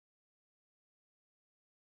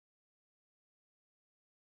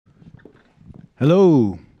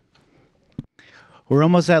Hello. We're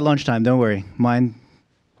almost at lunchtime, don't worry.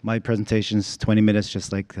 My presentation's 20 minutes,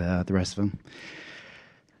 just like the rest of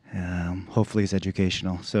them. Hopefully it's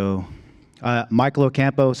educational. So, Michael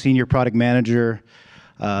Ocampo, Senior Product Manager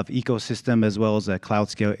of Ecosystem, as well as a Cloud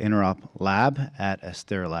Scale Interop Lab at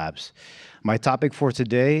Astera Labs. My topic for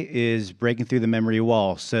today is breaking through the memory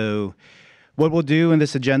wall. So, what we'll do in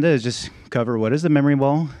this agenda is just cover what is the memory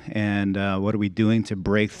wall and what are we doing to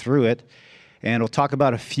break through it. And we'll talk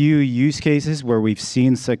about a few use cases where we've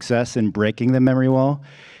seen success in breaking the memory wall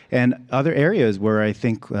and other areas where I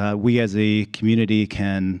think we as a community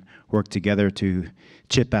can work together to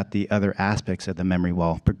chip at the other aspects of the memory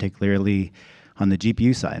wall, particularly on the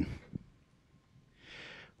GPU side.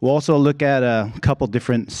 We'll also look at a couple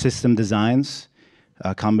different system designs,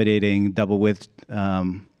 accommodating double width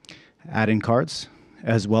add-in cards,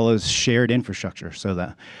 as well as shared infrastructure, so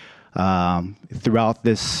that throughout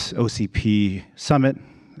this OCP summit,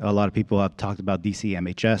 a lot of people have talked about DC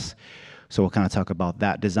MHS, so we'll kind of talk about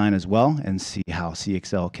that design as well and see how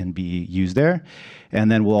CXL can be used there. And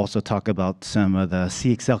then we'll also talk about some of the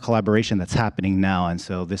CXL collaboration that's happening now. And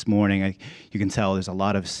so this morning, you can tell there's a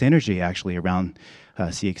lot of synergy actually around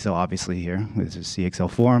CXL, obviously here. This is CXL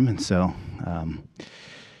Forum, and so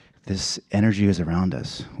this energy is around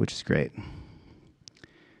us, which is great.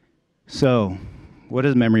 So, what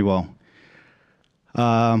is memory wall?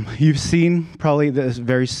 You've seen probably this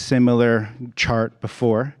very similar chart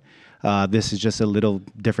before. This is just a little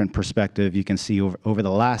different perspective. You can see over the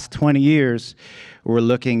last 20 years, we're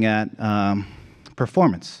looking at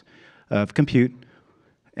performance of compute.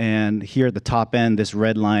 And here at the top end, this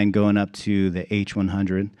red line going up to the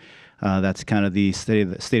H100. That's kind of the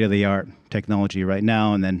state-of-the-art technology right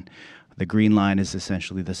now. And then the green line is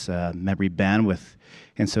essentially this memory bandwidth.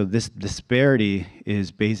 And so this disparity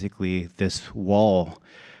is basically this wall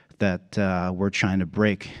that we're trying to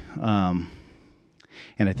break. And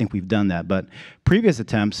I think we've done that. But previous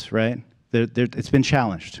attempts, right, it's been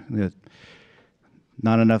challenged.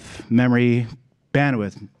 Not enough memory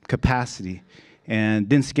bandwidth, capacity, and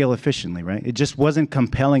didn't scale efficiently, right? It just wasn't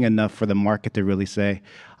compelling enough for the market to really say,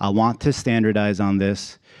 I want to standardize on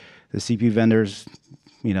this. The CPU vendors,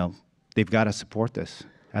 you know, they've got to support this.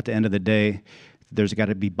 At the end of the day, there's got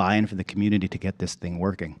to be buy-in for the community to get this thing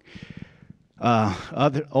working.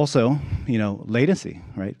 Also, you know, latency,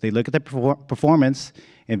 right? They look at the performance,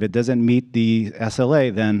 and if it doesn't meet the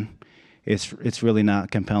SLA, then it's really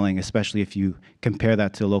not compelling, especially if you compare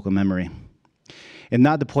that to local memory. And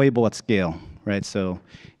not deployable at scale, right? So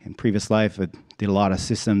in previous life, I did a lot of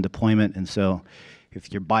system deployment, and so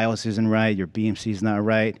if your BIOS isn't right, your BMC is not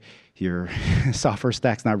right, your software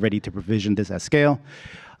stack's not ready to provision this at scale,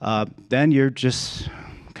 then you're just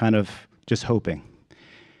kind of just hoping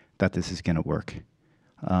that this is going to work.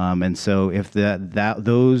 And so if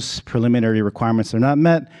those preliminary requirements are not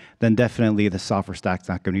met, then definitely the software stack's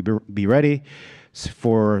not going to be ready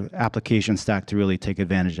for application stack to really take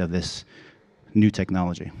advantage of this new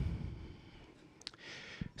technology.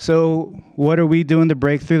 So what are we doing to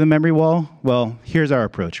break through the memory wall? Well, here's our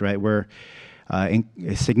approach, right? We're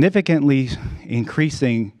significantly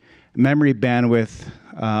increasing memory bandwidth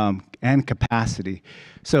and capacity.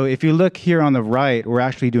 So if you look here on the right, we're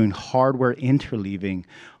actually doing hardware interleaving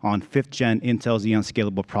on 5th gen Intel Xeon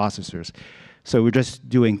scalable processors. So we're just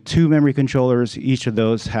doing 2 memory controllers. Each of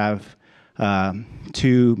those have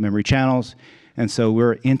 2 memory channels. And so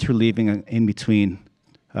we're interleaving in between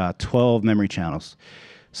 12 memory channels.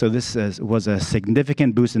 So this was a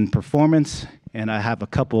significant boost in performance. And I have a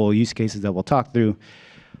couple use cases that we'll talk through.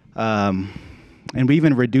 And we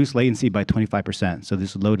even reduced latency by 25%. So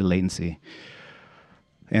this is low to latency.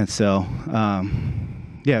 And so,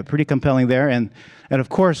 yeah, pretty compelling there. And of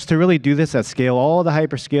course, to really do this at scale, all the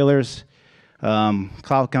hyperscalers,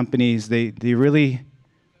 cloud companies, they really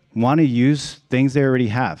want to use things they already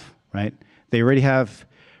have, right? They already have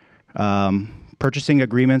purchasing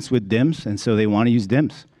agreements with DIMMs, and so they want to use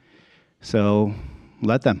DIMMs. So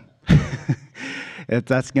let them. If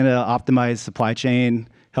that's going to optimize supply chain,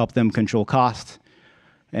 help them control cost.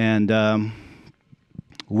 And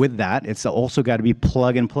with that, it's also got to be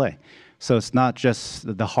plug and play. So it's not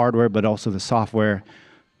just the hardware, but also the software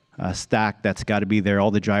stack that's got to be there.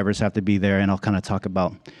 All the drivers have to be there, and I'll kind of talk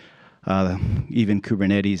about even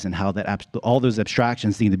Kubernetes and how that all those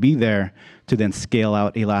abstractions need to be there to then scale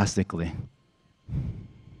out elastically.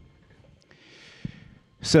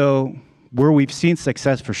 So where we've seen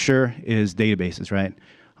success for sure is databases, right?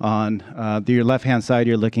 On your left-hand side,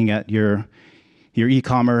 you're looking at your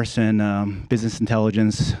e-commerce and business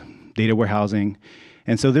intelligence, data warehousing.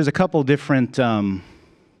 And so there's a couple different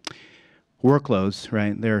workloads,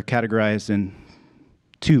 right? They're categorized in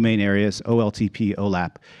two main areas, OLTP,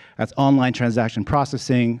 OLAP. That's online transaction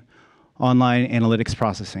processing, online analytics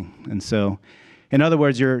processing. And so, in other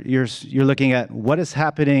words, you're looking at what is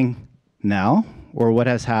happening now or what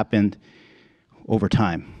has happened over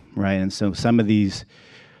time, right? And so some of these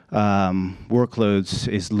workloads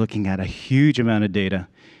is looking at a huge amount of data.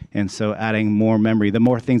 And so adding more memory, the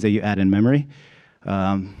more things that you add in memory,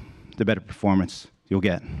 the better performance you'll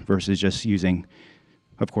get versus just using,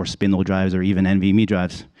 of course, spindle drives or even NVMe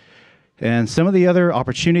drives. And some of the other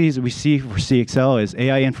opportunities we see for CXL is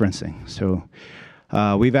AI inferencing. So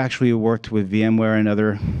we've actually worked with VMware and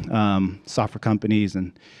other software companies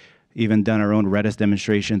and even done our own Redis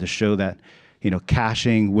demonstration to show that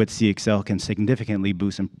caching with CXL can significantly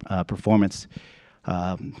boost performance.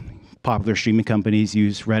 Popular streaming companies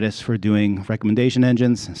use Redis for doing recommendation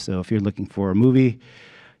engines. So if you're looking for a movie,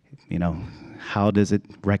 how does it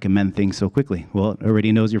recommend things so quickly? Well, it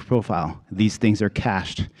already knows your profile. These things are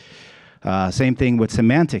cached. Same thing with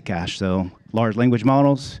semantic cache. So large language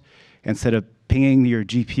models, instead of pinging your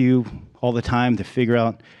GPU all the time to figure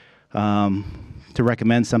out to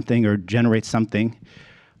recommend something or generate something,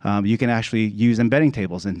 you can actually use embedding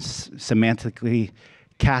tables and semantically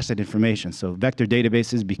cache that information. So vector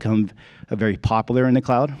databases become very popular in the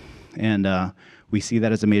cloud, and we see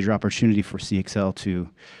that as a major opportunity for CXL to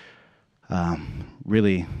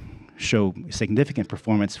really show significant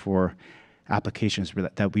performance for applications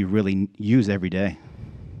that we really use every day.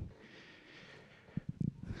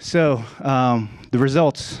 So the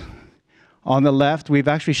results. On the left, we've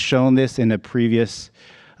actually shown this in a previous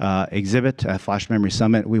exhibit at Flash Memory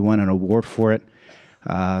Summit. We won an award for it.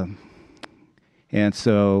 And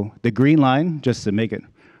so the green line, just to make it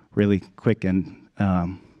really quick and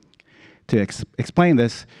to explain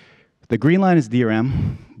this, the green line is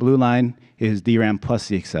DRAM, blue line is DRAM plus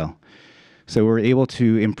CXL. So we're able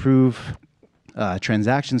to improve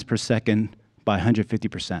transactions per second by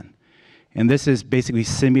 150%. And this is basically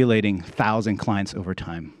simulating 1,000 clients over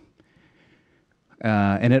time.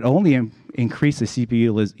 And it only increased the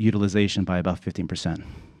CPU utilization by about 15%.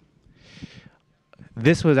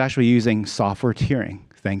 This was actually using software tiering,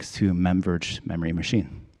 thanks to MemVerge memory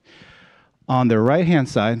machine. On the right-hand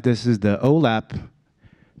side, this is the OLAP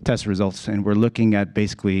test results, and we're looking at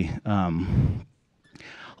basically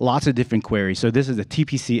lots of different queries. So this is a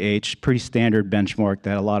TPCH, pretty standard benchmark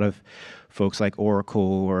that a lot of folks like Oracle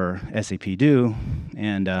or SAP do.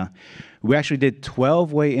 And we actually did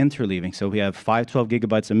 12-way interleaving. So we have 512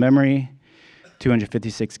 gigabytes of memory,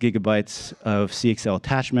 256 gigabytes of CXL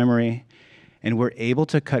attached memory, and we're able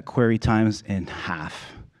to cut query times in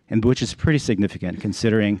half, and which is pretty significant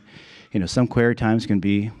considering some query times can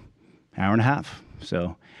be an hour and a half.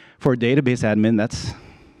 So for a database admin, that's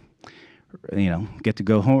get to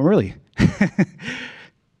go home early.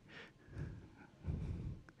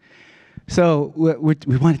 So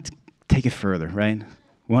we want to take it further, right?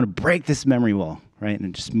 We want to break this memory wall, right,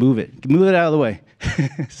 and just move it out of the way.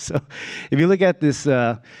 So if you look at this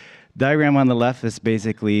diagram on the left, it's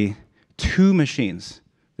basically two machines.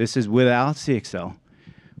 This is without CXL.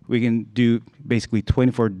 We can do basically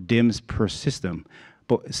 24 DIMMs per system.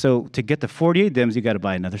 But so to get to 48 DIMMs, you got to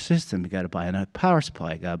buy another system. You got to buy another power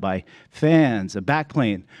supply. You got to buy fans, a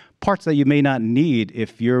backplane, parts that you may not need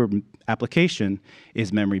if your application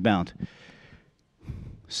is memory bound.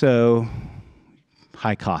 So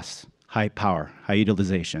high cost, high power, high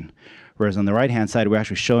utilization. Whereas on the right-hand side, we're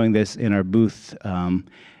actually showing this in our booth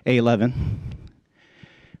A11.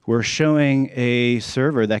 We're showing a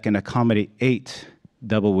server that can accommodate 8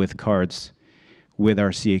 double-width cards with our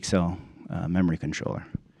CXL memory controller.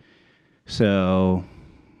 So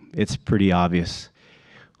it's pretty obvious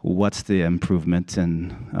what's the improvement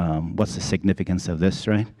and what's the significance of this,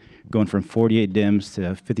 right? Going from 48 DIMMs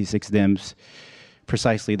to 56 DIMMs.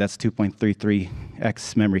 Precisely, that's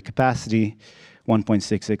 2.33x memory capacity,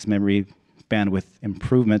 1.66 memory bandwidth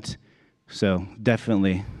improvement. So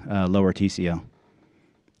definitely lower TCO.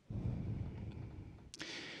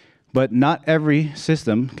 But not every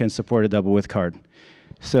system can support a double-width card.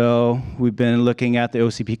 So we've been looking at the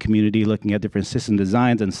OCP community, looking at different system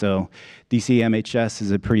designs, and so DCMHS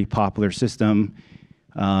is a pretty popular system.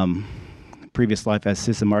 Previous life as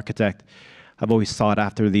system architect, I've always sought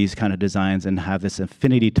after these kind of designs and have this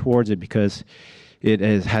affinity towards it because it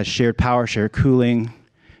has shared power, shared cooling,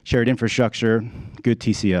 shared infrastructure, good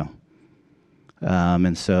TCO.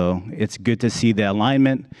 And so it's good to see the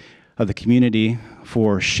alignment of the community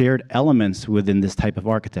for shared elements within this type of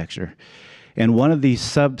architecture. And one of these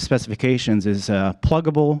sub-specifications is a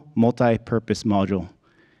pluggable multi-purpose module,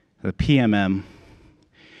 the PMM,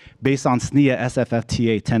 based on SNIA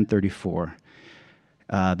SFFTA 1034.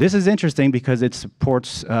 This is interesting because it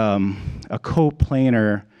supports a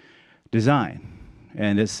coplanar design.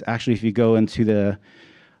 And it's actually, if you go into the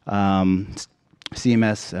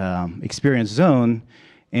CMS experience zone,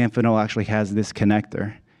 Amphenol actually has this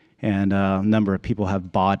connector. And a number of people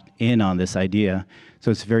have bought in on this idea.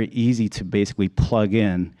 So it's very easy to basically plug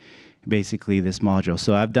in basically this module.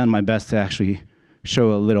 So I've done my best to actually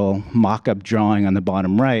show a little mock-up drawing on the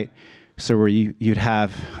bottom right. So where you'd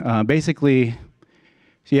have basically,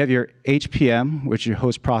 so you have your HPM, which is your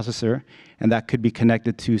host processor, and that could be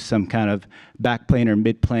connected to some kind of backplane or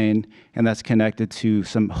midplane, and that's connected to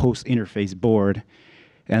some host interface board.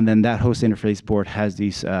 And then that host interface board has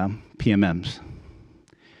these PMMs.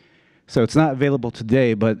 So it's not available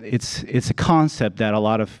today, but it's a concept that a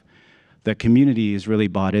lot of the community is really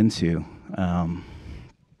bought into.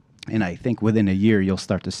 And I think within a year, you'll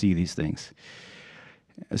start to see these things.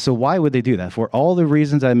 So why would they do that? For all the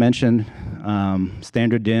reasons I mentioned,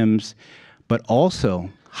 standard DIMMs, but also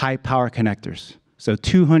high power connectors. So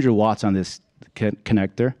 200 watts on this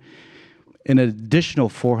connector, an additional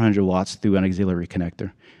 400 watts through an auxiliary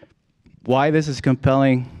connector. Why this is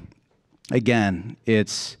compelling? Again,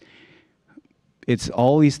 it's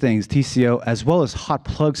all these things, TCO, as well as hot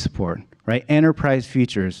plug support, right? Enterprise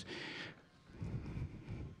features.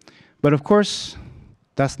 But of course,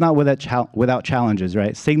 that's not without challenges,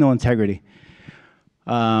 right? Signal integrity,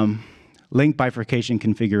 link bifurcation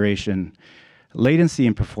configuration, latency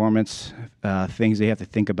and performance, things they have to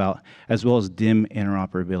think about, as well as DIMM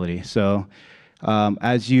interoperability. So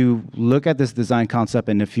as you look at this design concept,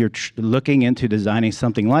 and if you're looking into designing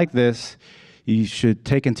something like this, you should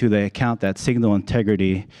take into the account that signal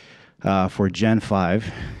integrity for Gen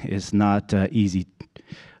 5 is not easy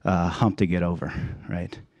hump to get over,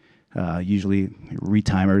 right? Usually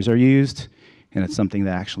retimers are used, and it's something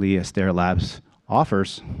that actually Astera Labs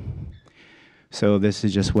offers. So this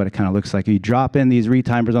is just what it kind of looks like. You drop in these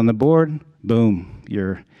retimers on the board, boom,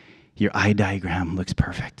 your eye diagram looks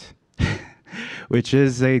perfect, which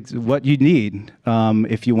is what you need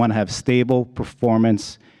if you want to have stable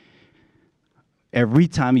performance every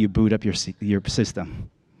time you boot up your system.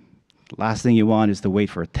 Last thing you want is to wait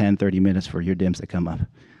for 10, 30 minutes for your DIMMs to come up.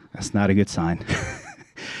 That's not a good sign.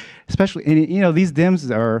 Especially, and, these DIMMs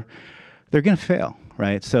they're going to fail,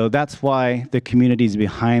 right? So that's why the community is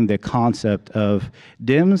behind the concept of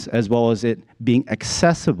DIMMs, as well as it being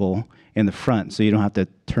accessible in the front, so you don't have to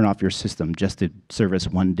turn off your system just to service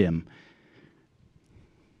one DIMM.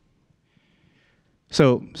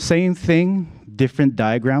 So same thing, different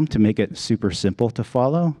diagram to make it super simple to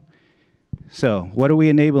follow. So what are we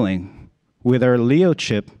enabling? With our Leo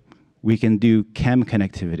chip, we can do CHEM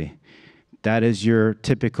connectivity. That is your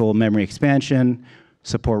typical memory expansion,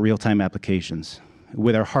 support real-time applications.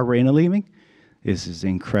 With our hardware interleaving, this is an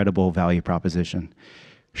incredible value proposition.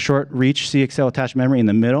 Short reach CXL attached memory in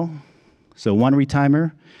the middle. So one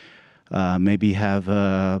retimer, maybe have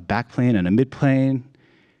a backplane and a midplane,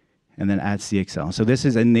 and then add CXL. So this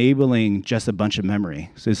is enabling just a bunch of memory.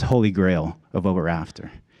 So it's holy grail of what we're after.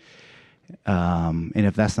 And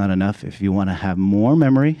if that's not enough, if you want to have more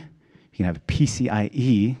memory, you can have a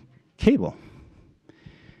PCIe cable,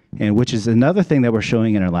 and which is another thing that we're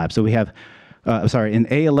showing in our lab. So we have, in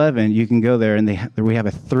A11, you can go there, and we have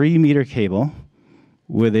a 3-meter cable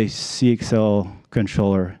with a CXL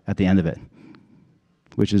controller at the end of it,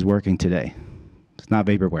 which is working today. It's not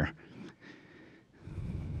vaporware.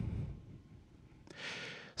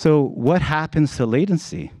 So what happens to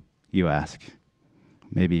latency, you ask?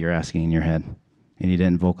 Maybe you're asking in your head, and you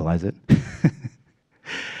didn't vocalize it.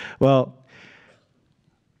 Well,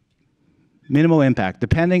 minimal impact,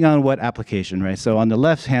 depending on what application, right? So on the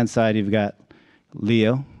left-hand side, you've got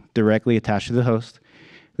Leo directly attached to the host.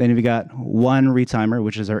 Then you've got one retimer,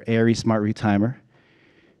 which is our Airy Smart Retimer.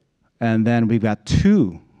 And then we've got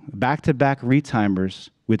 2 back-to-back retimers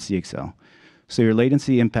with CXL. So your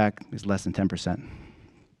latency impact is less than 10%.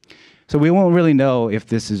 So we won't really know if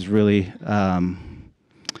this is really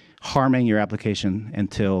harming your application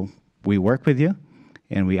until we work with you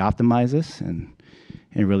and we optimize this and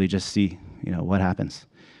really just see what happens.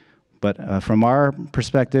 But from our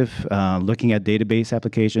perspective, looking at database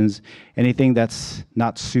applications, anything that's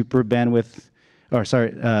not super bandwidth,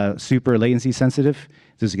 super latency sensitive,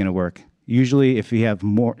 this is going to work. Usually, if you have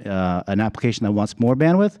more an application that wants more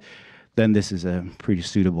bandwidth, then this is a pretty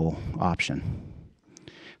suitable option.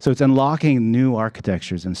 So it's unlocking new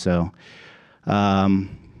architectures, and so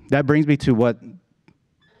that brings me to what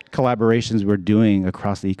collaborations we're doing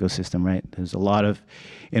across the ecosystem, right? There's a lot of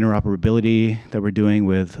interoperability that we're doing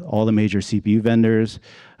with all the major CPU vendors,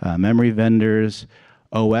 memory vendors,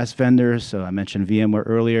 OS vendors, so I mentioned VMware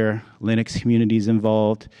earlier, Linux communities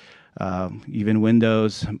involved, even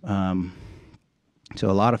Windows. So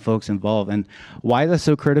a lot of folks involved. And why that's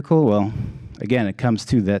so critical? Well, again, it comes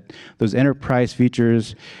to that those enterprise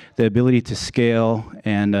features, the ability to scale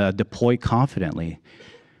and deploy confidently,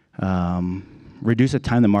 reduce the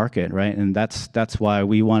time to market, right? And that's why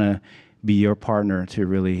we want to be your partner to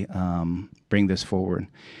really bring this forward.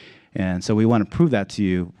 And so we want to prove that to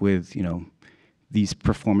you with these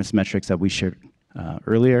performance metrics that we shared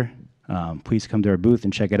earlier. Please come to our booth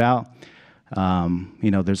and check it out.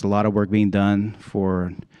 There's a lot of work being done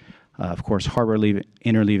for, of course, hardware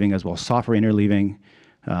interleaving as well as software interleaving.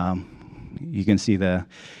 You can see the,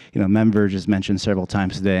 Memverge is mentioned several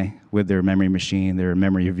times today with their memory machine, their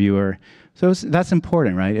memory viewer. So that's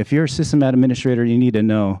important, right? If you're a system administrator, you need to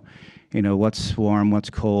know, what's warm, what's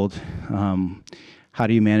cold. How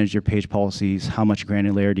do you manage your page policies? How much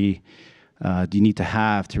granularity do you need to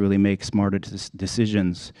have to really make smarter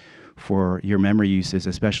decisions for your memory uses,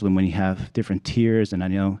 especially when you have different tiers? And I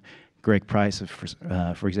know Greg Price,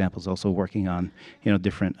 for example, is also working on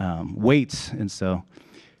different weights, and so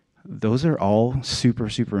those are all super,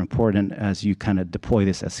 super important as you kind of deploy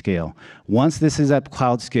this at scale. Once this is at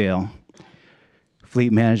cloud scale,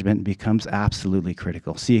 fleet management becomes absolutely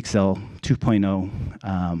critical. CXL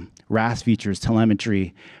 2.0, RAS features,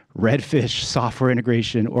 telemetry, Redfish, software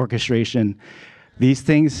integration, orchestration, these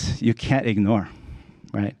things you can't ignore,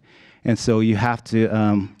 right? And so you have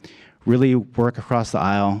to really work across the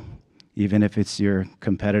aisle, even if it's your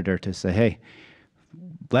competitor, to say, hey,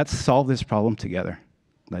 let's solve this problem together.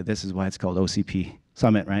 Like, this is why it's called OCP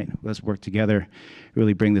Summit, right? Let's work together,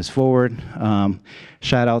 really bring this forward.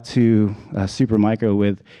 Shout out to Supermicro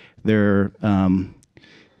with their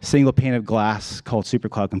single pane of glass called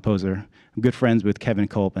SuperCloud Composer. I'm good friends with Kevin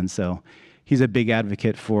Culp, and so he's a big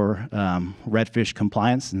advocate for Redfish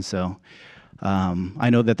compliance, and so I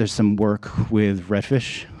know that there's some work with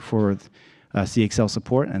Redfish for CXL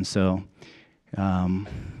support, and so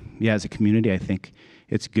yeah, as a community, I think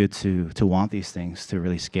it's good to want these things to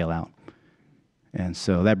really scale out. And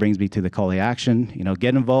so that brings me to the call to action.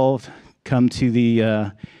 Get involved, come to the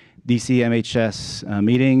DC MHS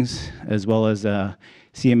meetings, as well as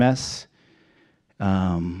CMS.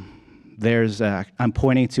 I'm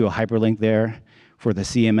pointing to a hyperlink there for the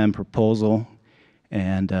CMM proposal,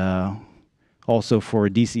 and also for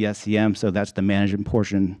DCSCM, so that's the management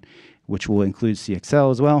portion, which will include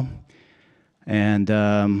CXL as well. And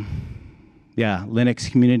yeah,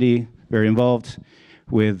 Linux community, very involved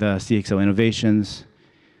with CXL innovations,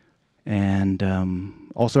 and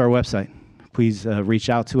also our website. Please reach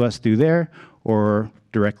out to us through there or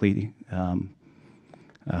directly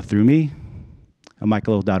through me,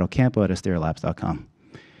 michael.ocampo@asteralabs.com.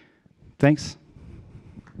 Thanks.